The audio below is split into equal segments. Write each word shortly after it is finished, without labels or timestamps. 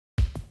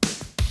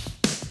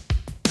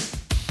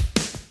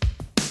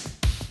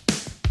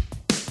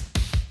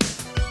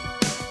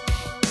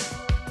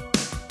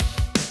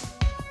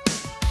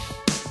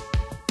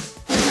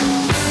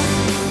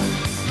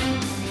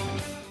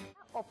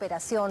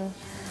Operación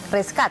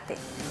Rescate.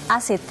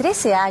 Hace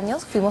 13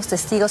 años fuimos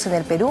testigos en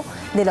el Perú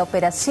de la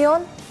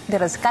operación de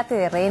rescate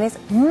de rehenes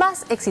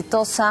más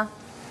exitosa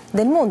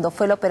del mundo.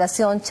 Fue la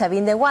operación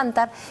CHAVIN de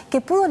Huántar, que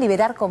pudo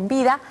liberar con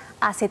vida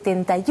a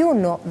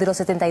 71 de los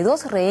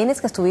 72 rehenes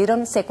que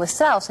estuvieron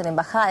secuestrados en la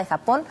Embajada de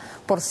Japón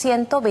por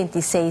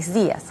 126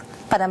 días.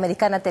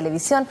 Panamericana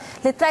Televisión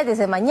le trae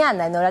desde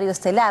mañana en horario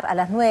estelar a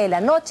las 9 de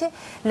la noche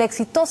la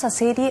exitosa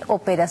serie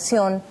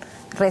Operación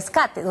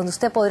Rescate, donde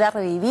usted podrá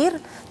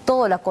revivir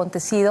todo lo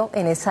acontecido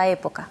en esa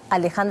época.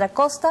 Alejandra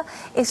Costa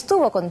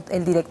estuvo con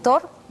el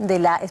director de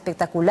la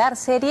espectacular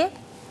serie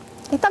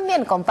y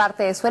también con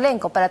parte de su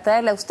elenco para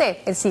traerle a usted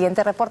el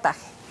siguiente reportaje.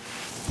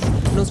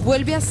 Nos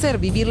vuelve a hacer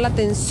vivir la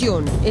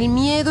tensión, el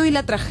miedo y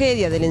la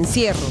tragedia del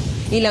encierro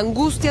y la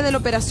angustia de la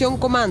operación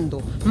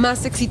Comando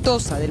más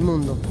exitosa del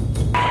mundo.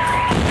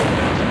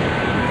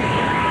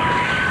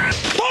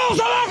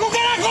 ¡Todos abajo,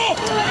 carajo!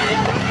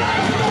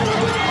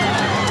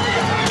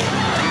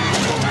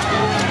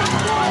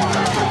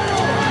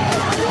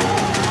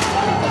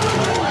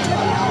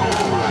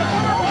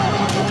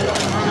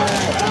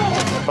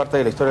 Parte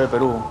de la historia del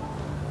Perú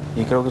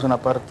y creo que es una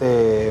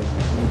parte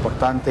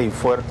importante y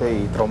fuerte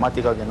y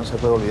traumática que no se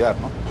puede olvidar,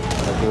 ¿no?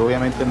 Para que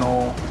obviamente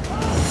no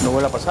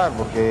vuelva a pasar,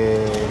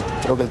 porque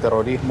creo que el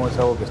terrorismo es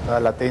algo que está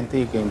latente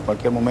y que en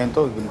cualquier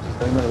momento, y que nos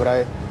está viendo el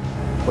BRAE,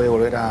 puede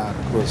volver a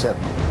recrudecer,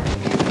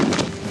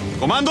 ¿no?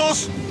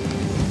 ¡Comandos!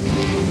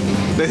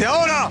 Desde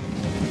ahora,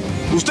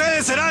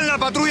 ustedes serán la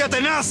patrulla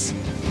tenaz.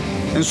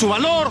 En su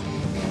valor,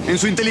 en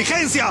su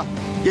inteligencia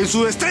y en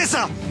su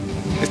destreza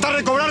está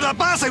recobrar la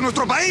paz en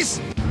nuestro país.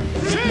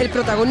 El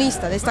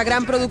protagonista de esta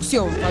gran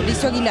producción,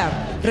 Fabricio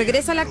Aguilar,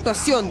 regresa a la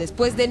actuación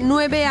después de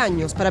 9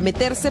 años para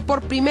meterse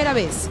por primera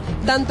vez,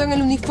 tanto en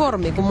el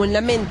uniforme como en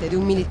la mente de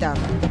un militar.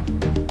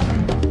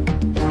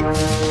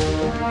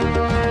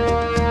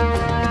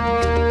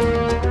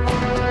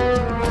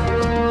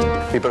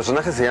 Mi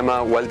personaje se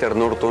llama Walter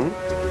Norton,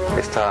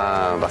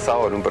 está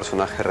basado en un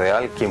personaje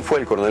real, quien fue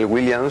el coronel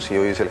Williams y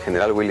hoy es el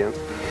general Williams.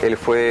 Él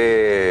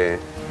fue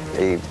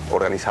el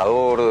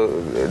organizador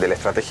de la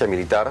estrategia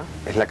militar,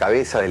 es la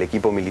cabeza del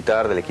equipo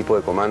militar, del equipo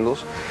de comandos,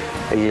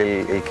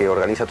 el que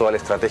organiza toda la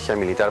estrategia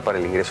militar para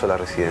el ingreso a la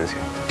residencia.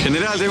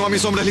 General, tengo a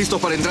mis hombres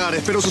listos para entrar,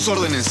 espero sus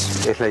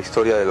órdenes. Es la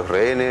historia de los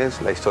rehenes,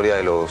 la historia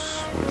de los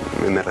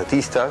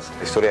MRTistas,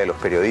 la historia de los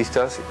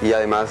periodistas y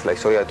además la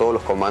historia de todos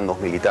los comandos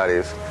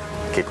militares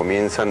que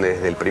comienzan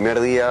desde el primer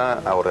día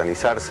a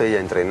organizarse y a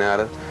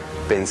entrenar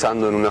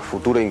pensando en una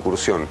futura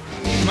incursión.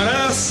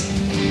 Camaradas,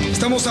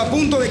 estamos a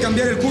punto de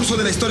cambiar el curso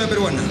de la historia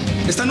peruana.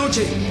 Esta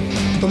noche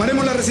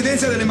tomaremos la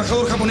residencia del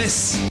embajador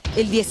japonés.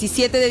 El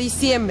 17 de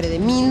diciembre de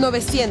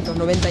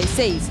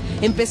 1996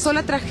 empezó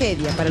la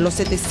tragedia para los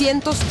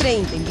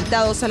 730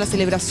 invitados a la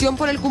celebración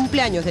por el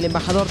cumpleaños del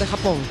embajador de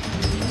Japón.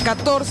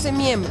 14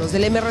 miembros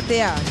del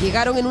MRTA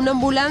llegaron en una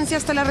ambulancia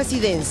hasta la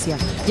residencia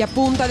y a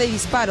punta de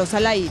disparos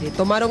al aire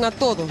tomaron a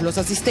todos los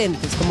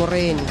asistentes como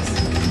rehenes.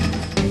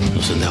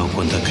 No se han dado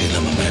cuenta que es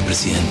la mamá del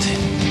presidente.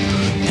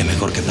 Es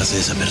mejor que pase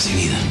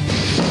desapercibida.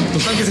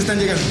 Los tanques están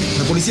llegando.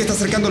 La policía está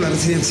acercando a la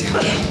residencia.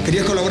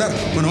 ¿Querías colaborar?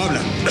 Bueno,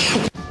 habla.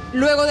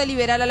 Luego de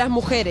liberar a las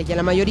mujeres y a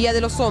la mayoría de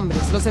los hombres,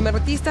 los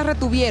MRTistas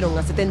retuvieron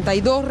a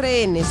 72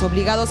 rehenes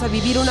obligados a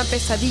vivir una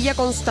pesadilla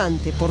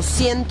constante por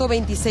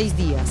 126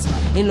 días,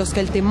 en los que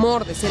el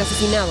temor de ser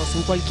asesinados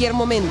en cualquier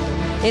momento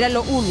era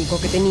lo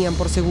único que tenían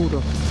por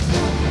seguro.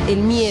 El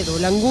miedo,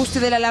 la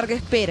angustia de la larga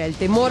espera, el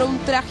temor a un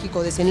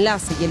trágico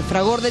desenlace y el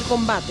fragor del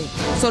combate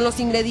son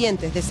los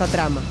ingredientes de esta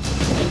trama.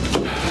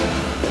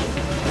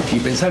 Y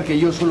pensar que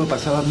yo solo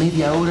pasaba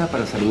media hora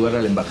para saludar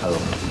al embajador.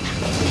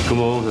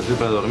 ¿Cómo vamos a hacer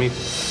para dormir?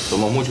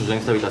 Somos muchos en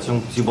esta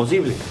habitación, es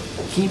imposible.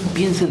 ¿Quién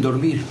piensa en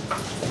dormir?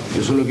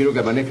 Yo solo quiero que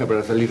amanezca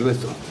para salir de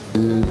esto.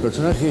 El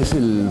personaje es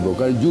el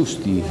vocal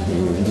Justi,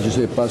 dicho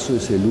sea de paso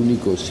es el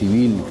único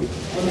civil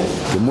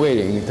que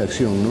muere en esta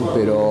acción, ¿no?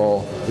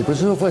 Pero el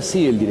proceso fue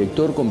así, el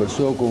director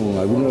conversó con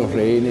algunos de los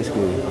rehenes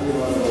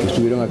que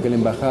estuvieron acá en la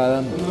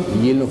embajada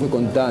y él nos fue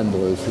contando.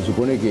 Se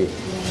supone que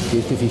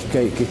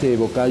este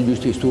vocal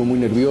Justi estuvo muy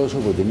nervioso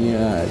porque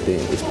tenía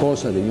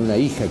esposa, tenía una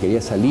hija,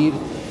 quería salir.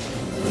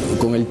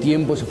 Con el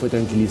tiempo se fue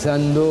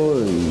tranquilizando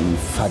y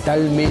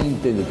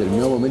fatalmente en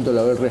determinado momento a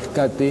la hora del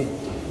rescate,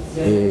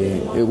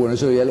 bueno,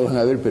 eso ya lo van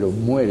a ver, pero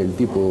muere el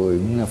tipo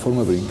en una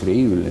forma pero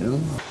increíble, ¿no?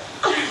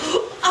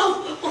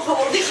 Por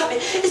favor, déjame,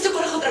 estoy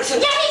con la contracción.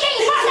 ¡Ya vi qué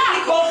importa!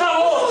 ¡Por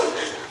favor!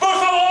 ¡Por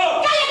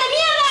favor! ¡Cállate,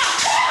 mierda!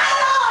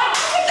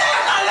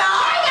 ¡Déjalo!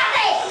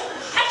 ¡Cállate!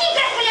 ¿A quién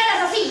crees que le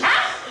hablas así,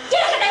 ah?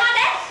 ¿Quieres que te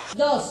mate?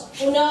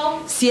 2,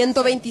 1...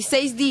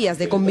 126 días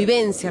de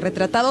convivencia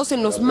retratados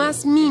en los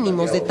más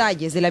mínimos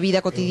detalles de la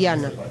vida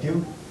cotidiana.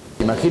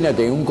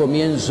 Imagínate, en un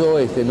comienzo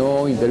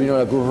no intervino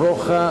la Cruz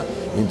Roja,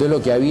 entonces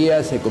lo que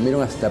había, se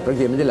comieron hasta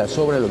prácticamente las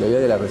sobras de lo que había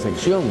de la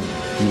recepción,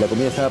 y la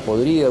comida estaba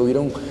podrida,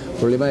 hubieron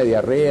problemas de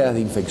diarreas, de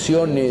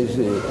infecciones,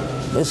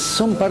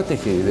 son partes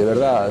que de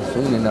verdad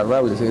son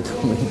inenarrables en este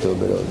momento,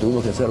 pero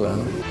tuvimos que hacerlas,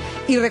 ¿no?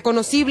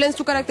 Irreconocible en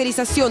su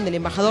caracterización del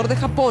embajador de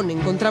Japón,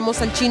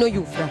 encontramos al chino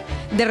Yufra,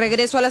 de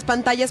regreso a las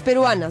pantallas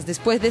peruanas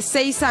después de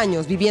 6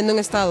 años viviendo en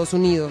Estados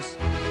Unidos.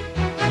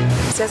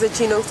 ¿Se hace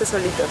chino usted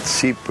solito?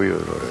 Sí, pues yo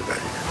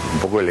un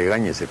poco de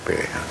legaña se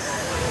pega.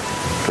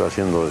 Estoy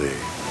haciendo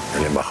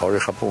el embajador de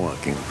Japón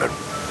aquí en Perú.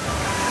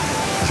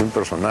 Es un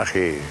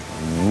personaje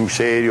muy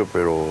serio,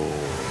 pero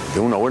de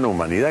una buena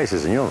humanidad ese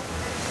señor.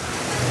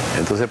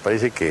 Entonces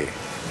parece que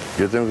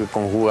yo tengo que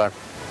conjugar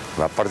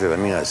la parte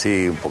también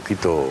así un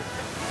poquito,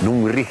 no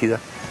muy rígida,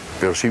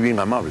 pero sí bien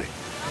amable.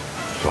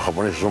 Los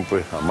japoneses son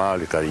pues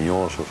amables,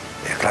 cariñosos.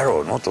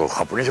 Claro, ¿no? Todos los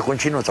japoneses con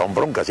chinos estaban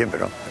bronca siempre,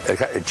 ¿no?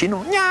 El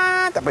chino,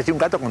 ¡ña! Te parece un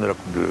gato cuando le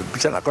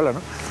pisan la cola,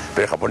 ¿no?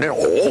 Pero el japonés,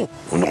 ¡oh!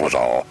 Una cosa,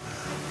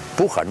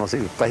 puja, no sé,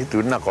 parece que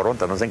tuviera una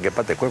coronta, no sé en qué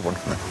parte del cuerpo,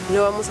 ¿no?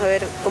 Lo vamos a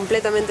ver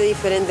completamente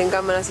diferente en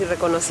cámaras,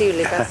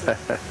 irreconocible casi.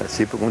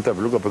 Sí, porque una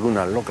peluca, porque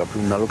una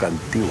loca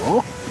antigua.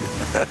 Oh.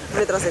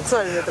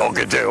 Metrosexual. Oh,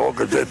 que te.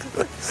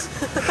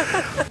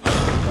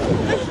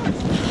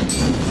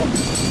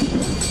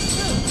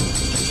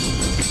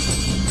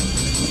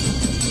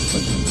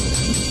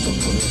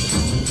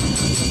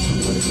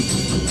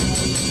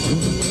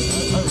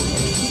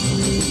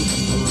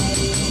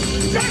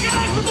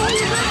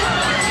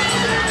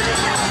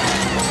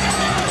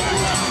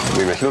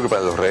 Me imagino que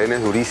para los rehenes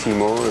es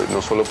durísimo,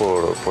 no solo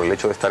por el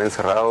hecho de estar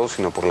encerrados,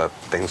 sino por la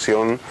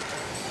tensión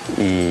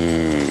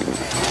y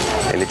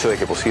el hecho de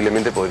que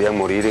posiblemente podrían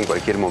morir en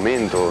cualquier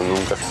momento.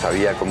 Nunca se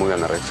sabía cómo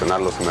iban a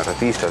reaccionar los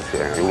emergentistas. Si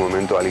en algún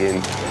momento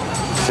alguien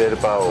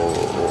Serpa o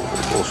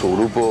su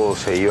grupo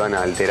se iban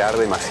a alterar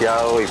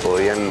demasiado y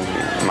podrían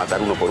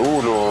matar uno por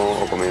uno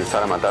o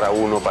comenzar a matar a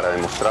uno para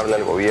demostrarle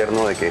al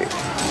gobierno de que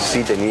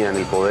sí tenían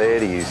el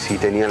poder y sí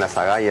tenían las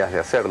agallas de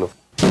hacerlo.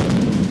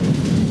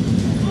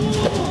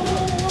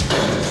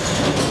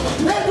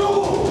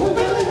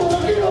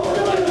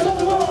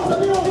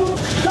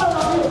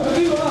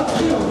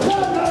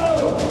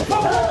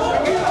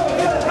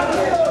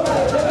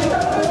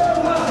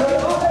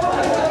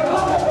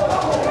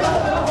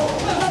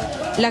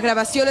 Las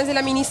grabaciones de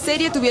la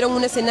miniserie tuvieron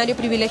un escenario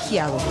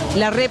privilegiado,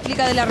 la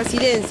réplica de la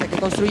residencia que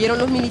construyeron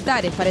los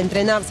militares para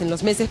entrenarse en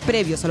los meses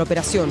previos a la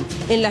operación.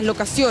 En las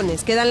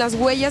locaciones quedan las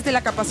huellas de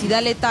la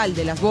capacidad letal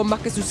de las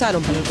bombas que se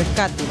usaron para el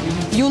rescate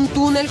y un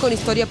túnel con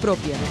historia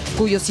propia,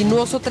 cuyo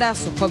sinuoso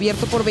trazo fue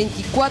abierto por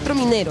 24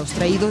 mineros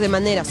traídos de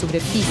manera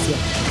subrepticia,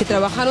 que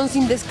trabajaron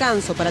sin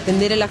descanso para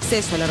atender el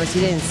acceso a la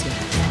residencia.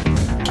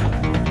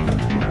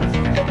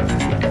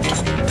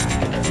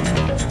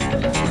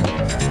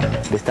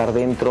 De estar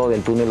dentro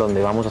del túnel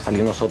donde vamos a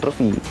salir nosotros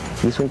y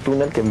es un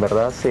túnel que en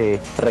verdad se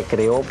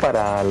recreó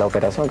para la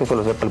operación, que esto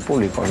lo sepa el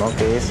público, ¿no?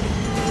 Que es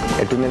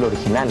el túnel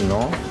original,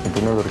 ¿no? El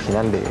túnel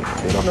original de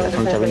la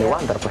operación CHAVIN de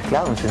Huántar, pues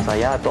claro, se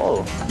ensayaba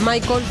todo.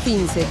 Michael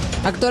Finse,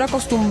 actor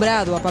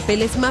acostumbrado a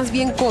papeles más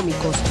bien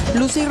cómicos,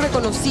 luce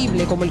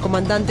irreconocible como el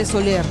comandante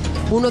Soler,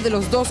 uno de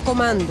los 2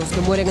 comandos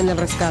que mueren en el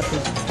rescate.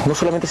 No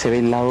solamente se ve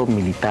el lado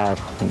militar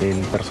del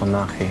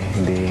personaje,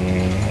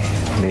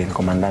 del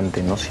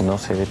comandante, ¿no? Sino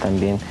se ve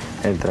también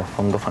el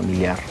trasfondo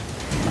familiar,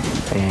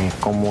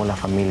 cómo la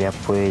familia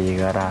puede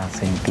llegar a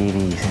sentir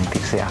y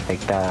sentirse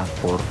afectada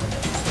por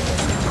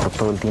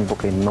todo el tiempo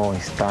que no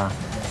está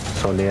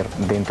Soler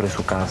dentro de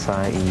su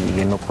casa y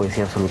él no puede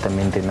decir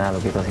absolutamente nada de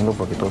lo que está haciendo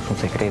porque todo es un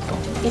secreto.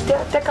 ¿Y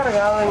te ha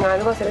cargado en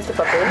algo hacer este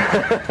papel?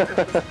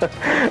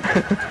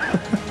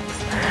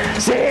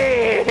 ¡Sí!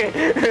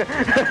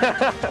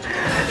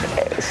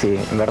 Sí,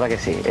 en verdad que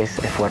sí, es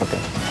fuerte.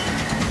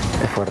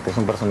 Es fuerte, es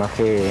un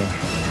personaje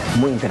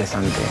muy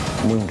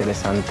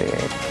interesante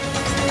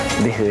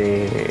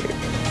desde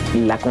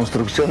la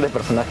construcción del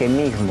personaje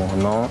mismo,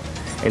 ¿no?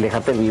 El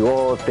dejarte el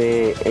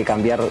bigote, el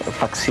cambiar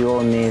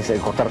facciones, el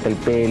cortarte el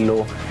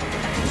pelo,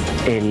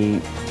 el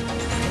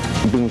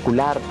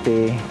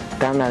vincularte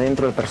tan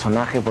adentro del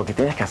personaje, porque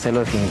tienes que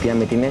hacerlo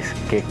definitivamente, tienes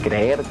que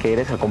creer que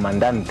eres el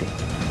comandante.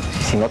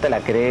 Si no te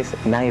la crees,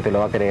 nadie te lo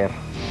va a creer.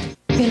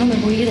 Yo no me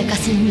voy a ir de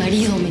casa sin mi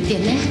marido, ¿me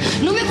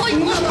entiendes? ¡No me voy!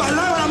 ¡Una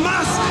palabra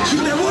más y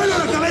te vuelo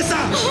la cabeza!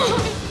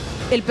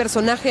 El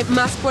personaje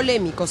más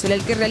polémico será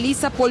el que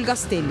realiza Paul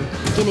Gastelo,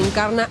 quien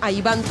encarna a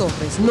Iván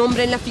Torres,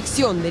 nombre en la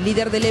ficción del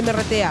líder del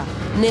MRTA,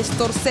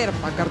 Néstor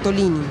Serpa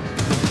Cartolini.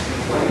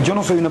 Yo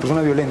no soy una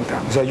persona violenta,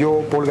 o sea,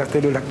 yo, Paul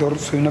Gastelo, el actor,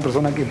 soy una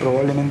persona que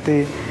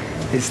probablemente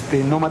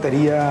no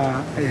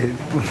mataría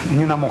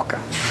ni una mosca.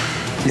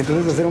 Y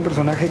entonces hacer un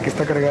personaje que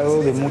está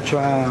cargado de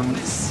mucha,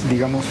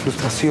 digamos,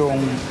 frustración,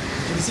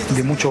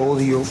 de mucho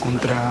odio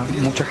contra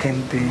mucha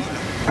gente,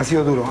 ha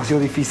sido duro, ha sido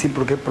difícil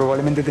porque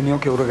probablemente he tenido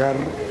que hurgar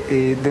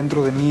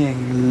dentro de mí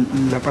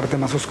en la parte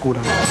más oscura.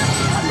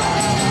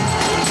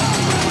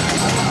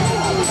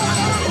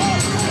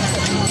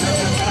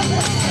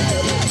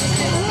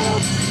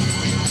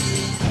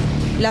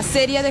 La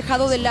serie ha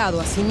dejado de lado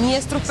a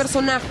siniestros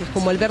personajes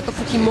como Alberto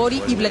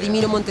Fujimori y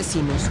Vladimiro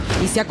Montesinos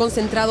y se ha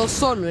concentrado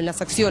solo en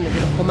las acciones de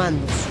los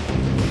comandos.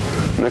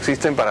 No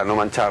existen para no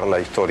manchar la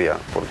historia,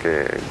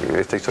 porque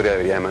esta historia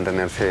debería de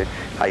mantenerse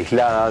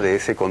aislada de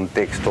ese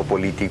contexto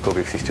político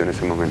que existió en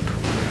ese momento.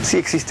 Sí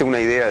existe una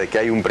idea de que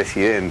hay un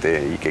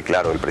presidente y que,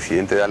 claro, el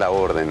presidente da la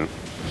orden,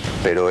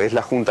 pero es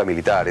la junta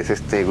militar, es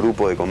este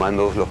grupo de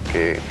comandos los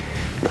que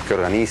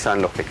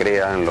organizan, los que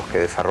crean, los que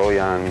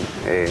desarrollan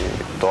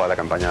toda la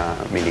campaña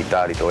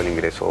militar y todo el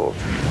ingreso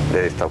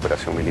de esta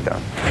operación militar.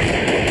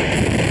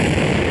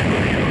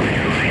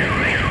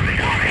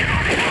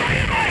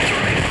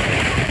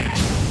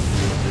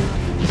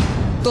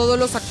 Todos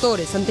los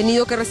actores han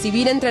tenido que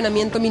recibir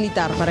entrenamiento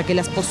militar para que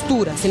las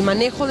posturas, el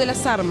manejo de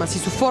las armas y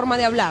su forma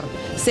de hablar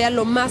sea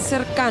lo más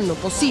cercano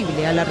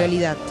posible a la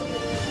realidad.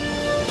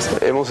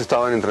 Hemos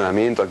estado en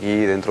entrenamiento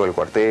aquí dentro del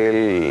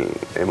cuartel,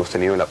 hemos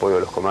tenido el apoyo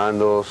de los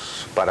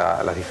comandos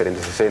para las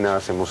diferentes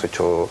escenas, hemos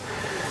hecho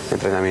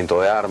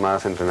entrenamiento de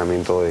armas,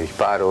 entrenamiento de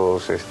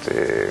disparos,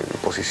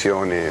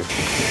 posiciones.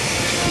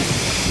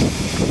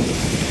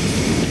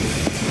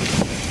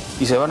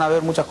 Y se van a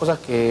ver muchas cosas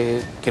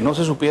que no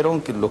se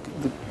supieron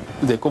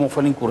de cómo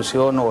fue la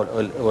incursión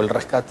o el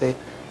rescate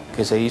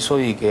que se hizo,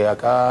 y que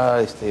acá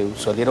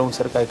salieron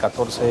cerca de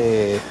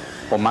 14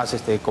 o más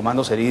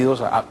comandos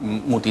heridos,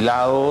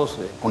 mutilados,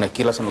 con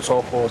esquirlas en los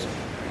ojos,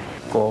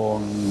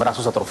 con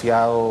brazos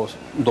atrofiados,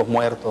 2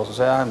 muertos. O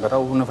sea, en verdad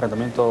hubo un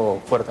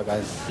enfrentamiento fuerte acá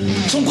adentro.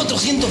 Son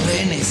 400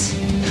 rehenes,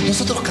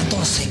 nosotros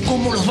 14.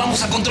 ¿Cómo los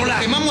vamos a controlar?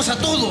 ¡Quemamos a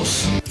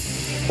todos!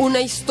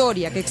 Una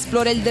historia que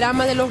explora el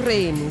drama de los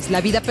rehenes,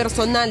 la vida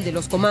personal de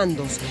los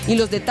comandos y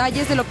los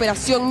detalles de la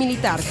operación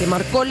militar que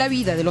marcó la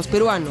vida de los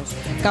peruanos,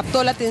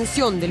 captó la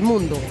atención del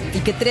mundo y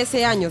que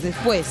 13 años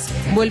después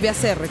vuelve a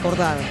ser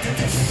recordada.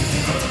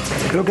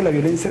 Creo que la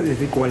violencia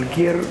desde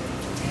cualquier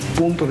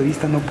punto de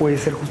vista no puede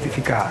ser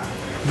justificada.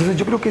 Entonces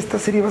yo creo que esta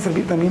serie va a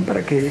servir también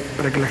para que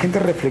la gente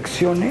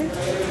reflexione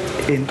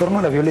en torno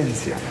a la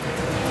violencia.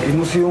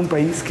 Hemos sido un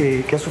país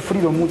que ha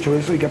sufrido mucho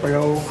eso y que ha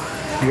pagado,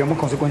 digamos,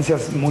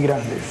 consecuencias muy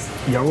grandes.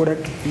 Y ahora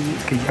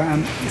que ya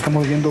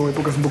estamos viviendo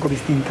épocas un poco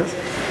distintas,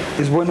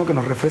 es bueno que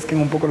nos refresquen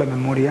un poco la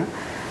memoria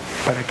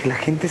para que la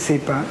gente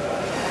sepa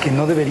que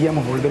no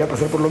deberíamos volver a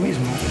pasar por lo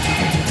mismo.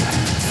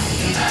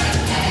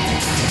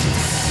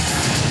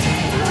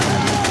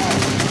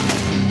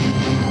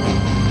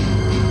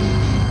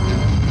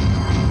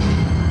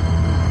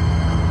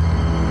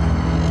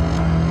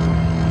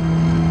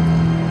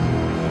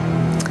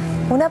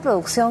 Una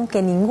producción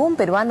que ningún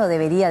peruano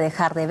debería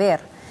dejar de ver.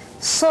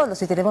 Solo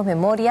si tenemos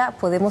memoria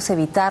podemos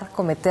evitar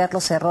cometer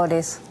los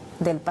errores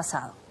del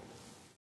pasado.